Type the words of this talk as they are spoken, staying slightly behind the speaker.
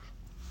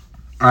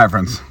All right,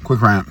 friends,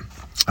 quick rant.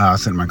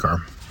 Sitting in my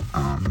car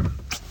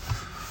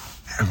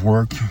at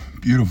work.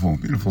 Beautiful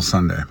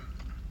Sunday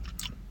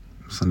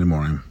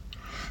morning.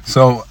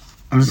 So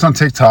I'm just on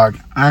TikTok.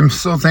 I'm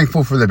so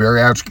thankful for the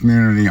bariatric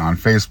community on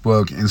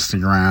Facebook,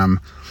 Instagram,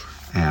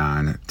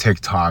 and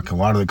TikTok. A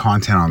lot of the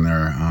content on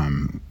there,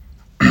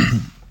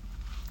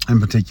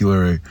 in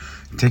particular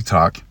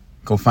TikTok.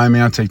 Go find me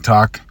on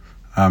TikTok.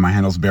 My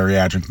handle's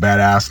bariatric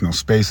badass. No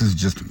spaces,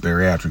 just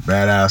bariatric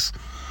badass.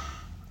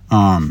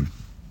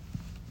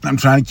 I'm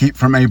trying to keep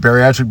from any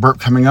bariatric burp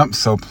coming up,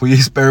 so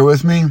please bear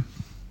with me.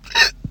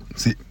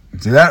 See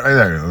that right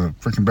there? A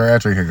freaking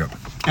bariatric hiccup.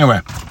 Anyway,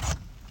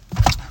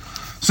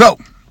 so,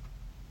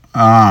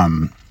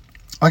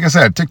 like I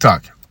said,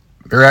 TikTok,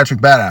 bariatric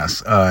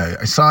badass.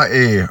 I saw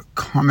a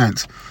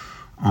comment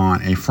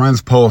on a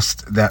friend's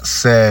post that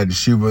said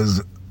she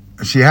was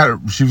doing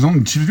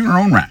her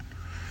own rant.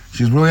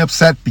 She was really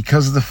upset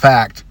because of the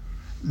fact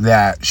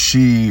that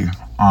she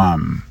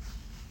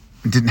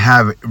didn't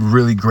have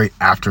really great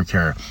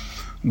aftercare,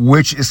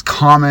 which is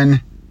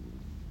common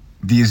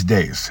these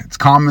days. It's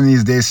common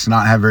these days to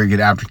not have very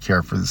good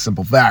aftercare for the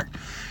simple fact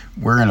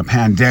we're in a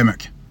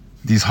pandemic.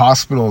 These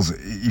hospitals,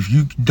 if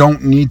you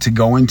don't need to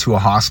go into a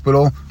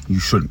hospital, you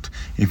shouldn't.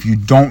 If you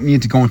don't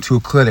need to go into a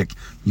clinic,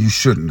 you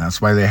shouldn't.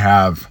 That's why they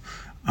have,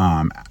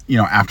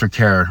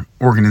 aftercare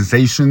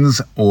organizations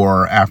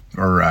or what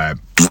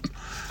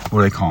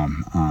do they call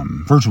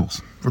them? Virtual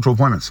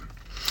appointments.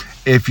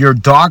 If your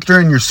doctor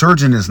and your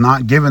surgeon is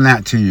not giving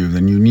that to you,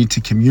 then you need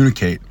to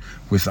communicate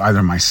with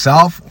either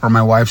myself or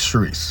my wife,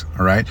 Charisse.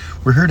 All right?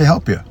 We're here to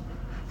help you.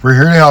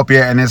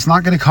 And it's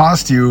not going to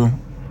cost you,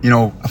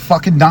 a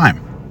fucking dime.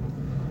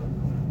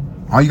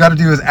 All you got to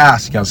do is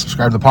ask. You got to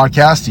subscribe to the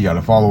podcast. You got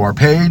to follow our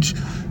page.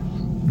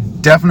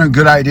 Definitely a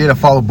good idea to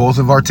follow both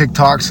of our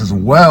TikToks as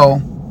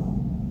well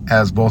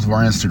as both of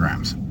our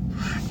Instagrams.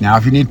 Now,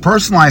 if you need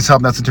personalized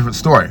help, that's a different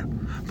story.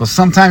 But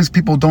sometimes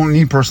people don't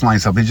need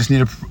personalized help. They just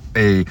need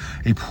a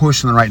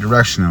push in the right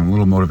direction and a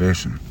little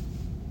motivation.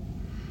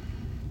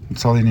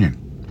 That's all they need.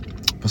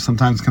 But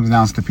sometimes it comes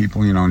down to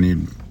people,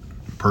 need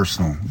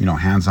personal,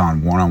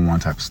 hands-on,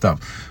 one-on-one type of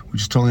stuff,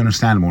 which is totally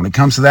understandable. When it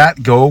comes to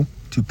that, go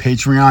to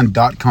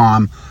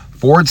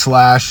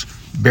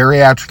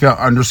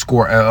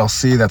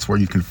patreon.com/bariatrica_LLC. That's where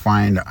you can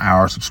find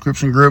our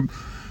subscription group.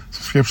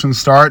 Subscriptions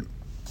start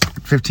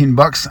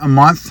 $15 a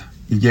month.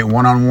 You get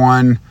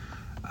one-on-one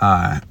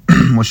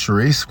with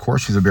Charisse. Of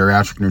course, she's a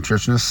bariatric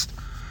nutritionist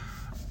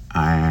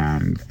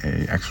and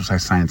a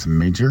exercise science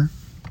major.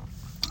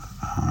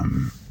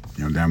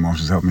 Dan Mosh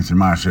has helped me through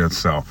my shit.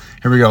 So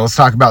here we go. Let's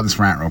talk about this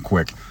rant real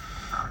quick.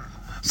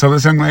 So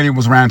this young lady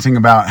was ranting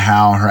about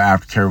how her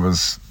aftercare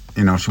was,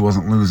 she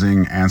wasn't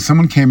losing, and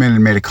someone came in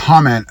and made a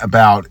comment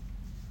about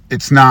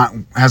it's not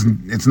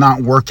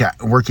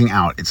working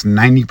out. It's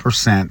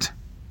 90%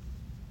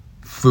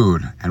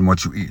 food and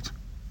what you eat.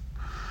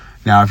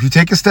 Now, if you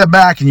take a step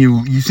back and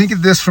you think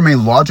of this from a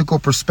logical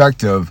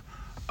perspective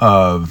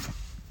of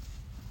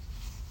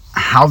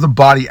how the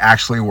body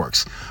actually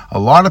works. A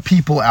lot of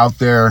people out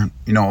there,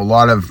 a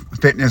lot of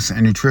fitness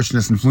and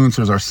nutritionist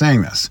influencers are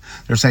saying this.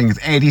 They're saying it's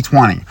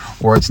 80-20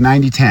 or it's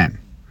 90-10.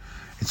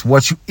 It's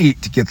what you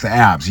eat to get the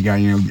abs. You got,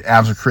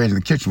 abs are created in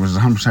the kitchen, which is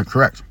 100%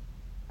 correct.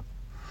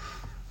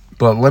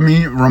 But let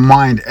me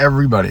remind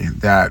everybody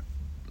that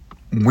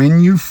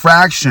when you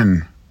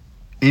fraction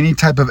any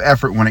type of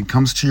effort when it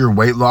comes to your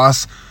weight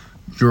loss,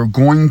 you're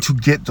going to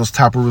get those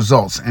type of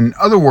results. In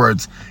other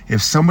words, if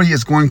somebody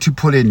is going to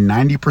put in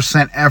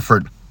 90%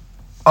 effort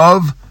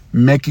of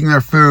making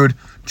their food,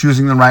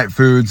 choosing the right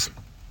foods,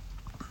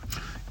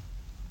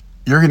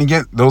 you're going to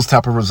get those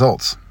type of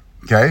results.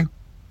 Okay?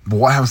 But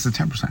what happens to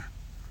 10%?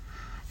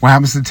 What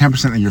happens to the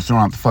 10% that you're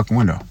throwing out the fucking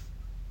window?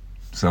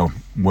 So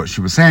what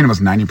she was saying was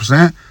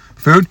 90%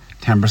 food,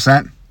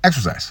 10%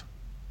 exercise.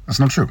 That's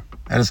not true.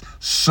 That is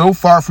so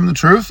far from the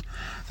truth.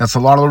 That's a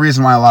lot of the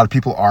reason why a lot of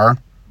people are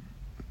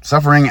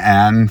suffering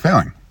and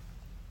failing.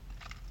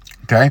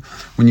 Okay?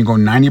 When you go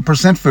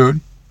 90%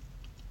 food,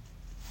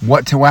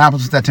 what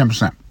happens with that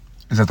 10%?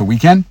 Is that the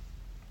weekend?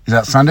 Is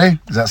that Sunday?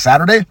 Is that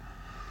Saturday?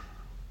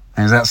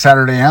 And is that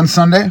Saturday and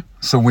Sunday?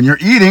 So when you're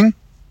eating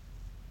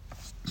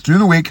through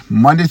the week,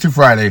 Monday through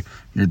Friday,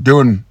 you're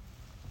doing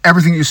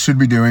everything you should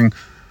be doing.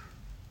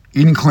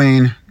 Eating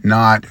clean,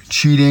 not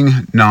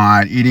cheating,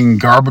 not eating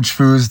garbage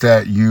foods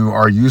that you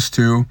are used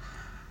to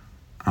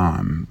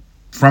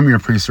from your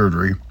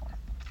pre-surgery.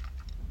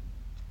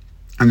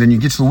 And then you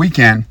get to the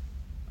weekend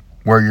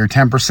where your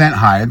 10%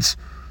 hides,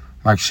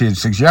 like she had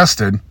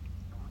suggested,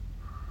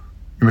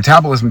 your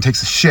metabolism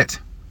takes a shit,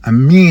 a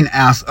mean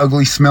ass,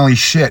 ugly, smelly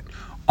shit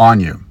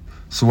on you.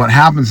 So what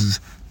happens is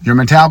your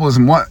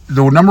metabolism,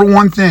 the number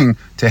one thing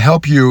to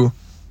help you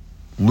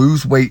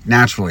lose weight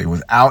naturally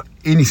without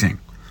anything,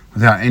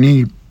 without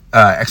any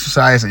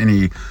exercise,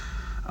 any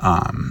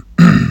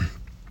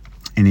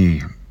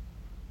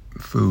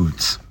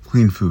foods,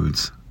 clean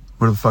foods,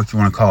 whatever the fuck you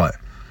want to call it,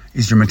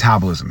 is your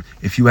metabolism.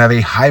 If you have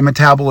a high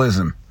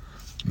metabolism,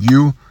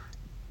 you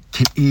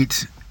can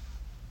eat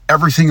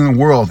everything in the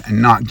world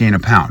and not gain a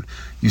pound.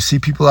 You see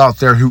people out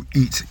there who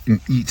eat and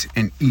eat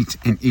and eat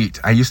and eat.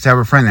 I used to have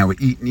a friend that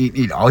would eat and eat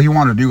and eat. All he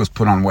wanted to do was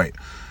put on weight.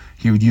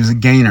 He would use a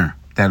gainer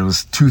that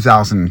was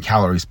 2,000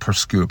 calories per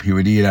scoop. He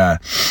would eat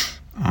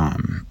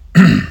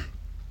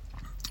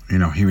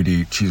he would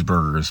eat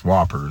cheeseburgers,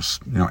 Whoppers,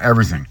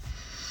 everything.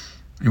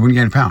 He wouldn't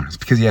gain a pound. It's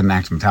because he had an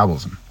active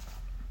metabolism.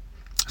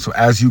 So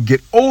as you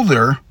get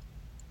older,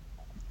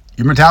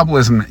 your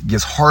metabolism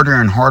gets harder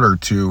and harder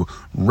to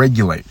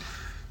regulate.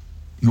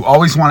 You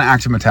always want an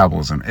active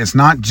metabolism. It's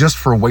not just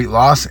for weight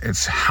loss.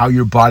 It's how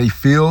your body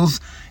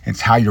feels. It's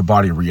how your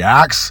body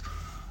reacts.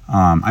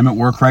 I'm at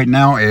work right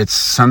now. It's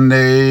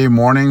Sunday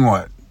morning,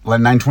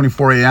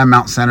 9:24 a.m.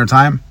 Mountain Standard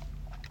Time.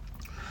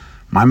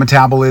 My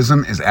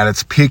metabolism is at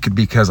its peak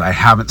because I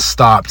haven't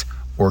stopped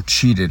or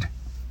cheated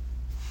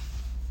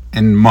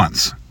in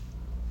months.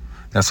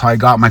 That's how I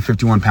got my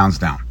 51 pounds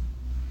down.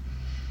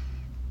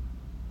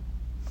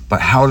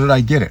 But how did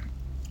I get it?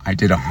 I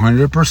did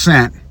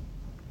 100%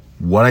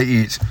 what I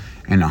eat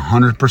and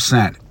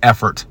 100%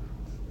 effort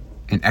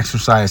in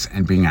exercise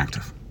and being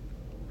active.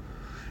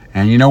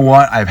 And you know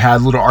what? I've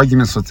had little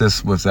arguments with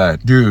this with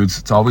dudes.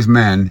 It's always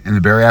men in the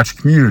bariatric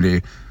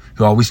community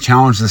who always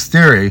challenge this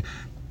theory.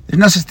 There's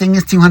no such thing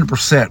as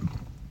 200%.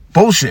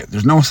 Bullshit.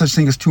 There's no such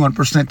thing as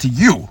 200% to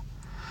you.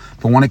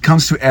 But when it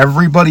comes to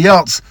everybody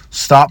else,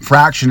 stop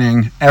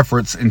fractioning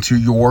efforts into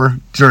your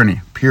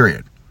journey,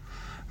 period.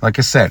 Like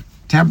I said,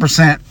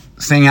 10%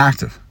 staying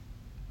active.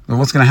 Well,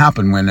 what's going to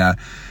happen when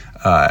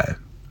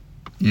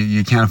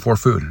you can't afford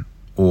food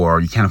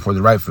or you can't afford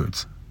the right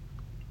foods,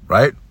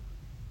 right?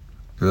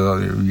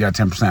 You got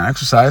 10%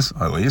 exercise,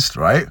 at least,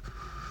 right?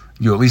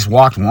 You at least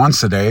walked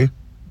once a day.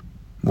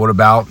 What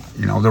about,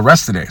 the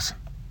rest of the days?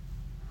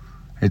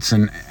 It's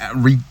a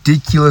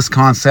ridiculous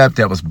concept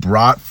that was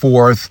brought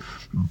forth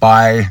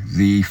by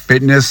the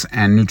fitness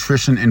and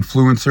nutrition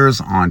influencers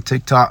on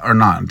TikTok, or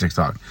not on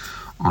TikTok,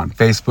 on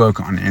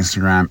Facebook, on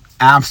Instagram.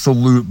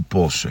 Absolute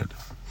bullshit.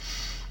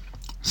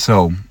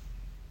 So,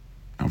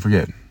 don't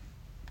forget,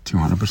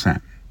 200%.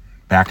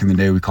 Back in the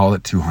day, we called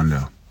it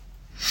 200.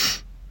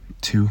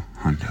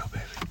 200,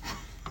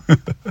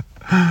 baby.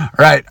 All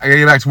right, I gotta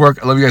get back to work.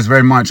 I love you guys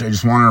very much. I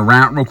just wanted to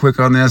rant real quick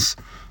on this.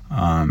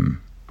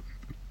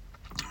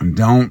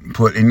 Don't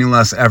put any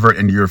less effort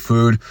into your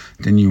food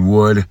than you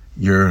would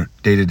your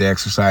day-to-day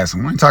exercise.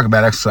 And when I talk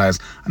about exercise,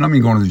 I don't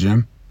mean going to the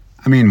gym.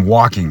 I mean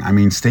walking. I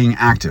mean staying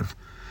active.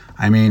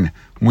 I mean,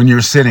 when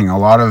you're sitting, a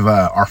lot of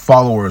our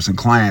followers and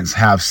clients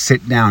have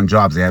sit-down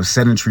jobs. They have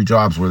sedentary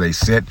jobs where they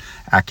sit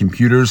at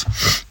computers,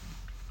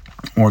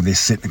 or they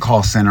sit in a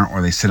call center,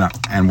 or they sit up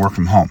and work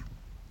from home.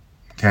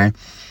 Okay?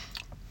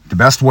 The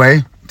best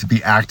way to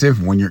be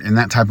active when you're in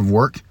that type of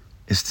work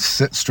is to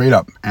sit straight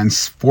up and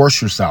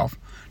force yourself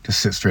to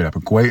sit straight up.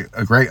 A great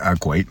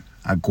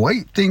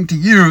thing to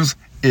use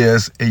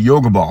is a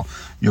yoga ball.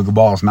 Yoga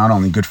ball is not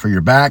only good for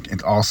your back,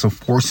 it also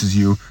forces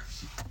you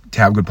to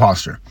have good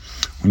posture.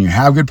 When you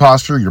have good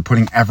posture, you're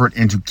putting effort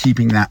into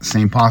keeping that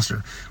same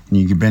posture. When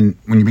you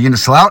begin to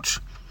slouch,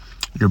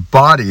 your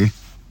body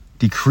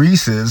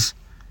decreases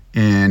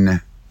your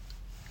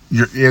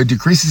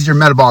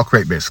metabolic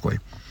rate, basically.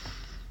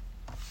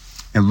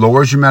 It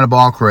lowers your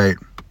metabolic rate,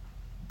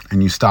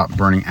 and you stop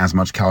burning as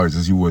much calories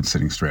as you would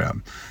sitting straight up.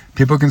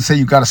 People can say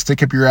you got to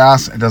stick up your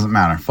ass. It doesn't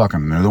matter. Fuck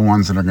them. They're the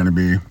ones that are going to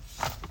be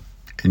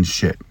in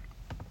shit.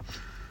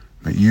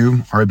 But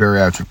you are a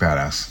bariatric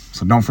badass.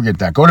 So don't forget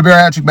that. Go to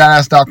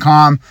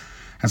bariatricbadass.com.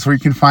 That's where you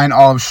can find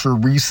all of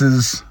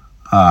Sharice's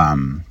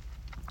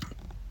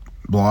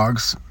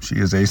blogs. She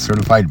is a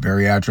certified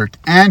bariatric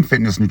and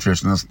fitness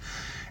nutritionist,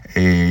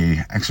 a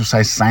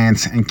exercise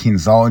science and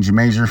kinesiology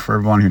major. For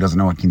everyone who doesn't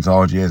know what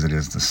kinesiology is, it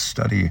is the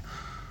study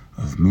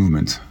of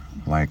movement.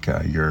 Like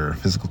your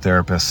physical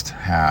therapists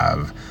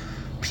have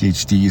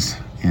PhDs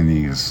in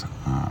these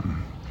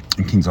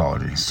in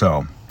kinesiology.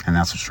 So, and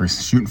that's what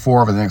Sharice's shooting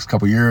for over the next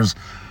couple years.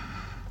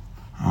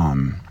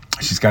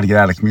 She's got to get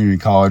out of community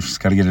college. She's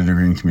got to get a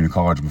degree in community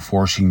college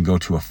before she can go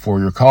to a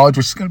 4-year college,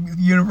 which is going to be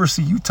the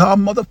University of Utah,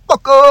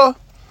 motherfucker.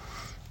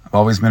 I've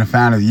always been a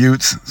fan of the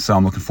Utes, so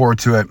I'm looking forward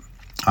to it.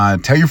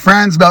 Tell your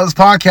friends about this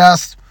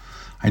podcast.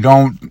 I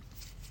don't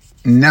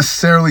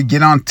necessarily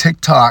get on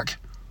TikTok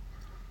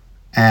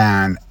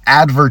and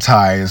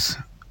advertise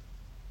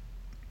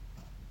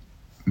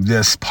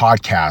this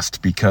podcast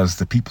because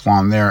the people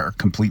on there are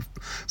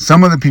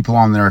some of the people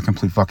on there are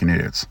complete fucking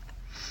idiots.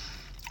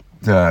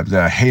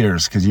 The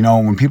haters, because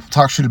when people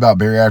talk shit about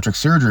bariatric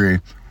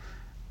surgery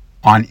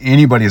on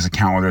anybody's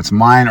account, whether it's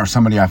mine or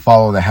somebody I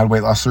follow that had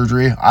weight loss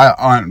surgery,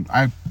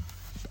 I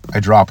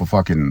drop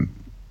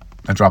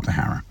the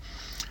hammer,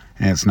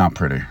 and it's not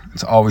pretty.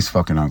 It's always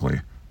fucking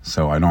ugly.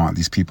 So I don't want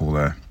these people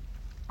to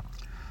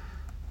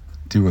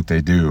do what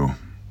they do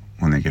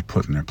when they get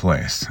put in their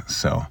place.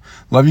 So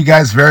love you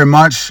guys very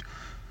much.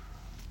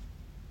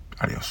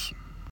 Adios.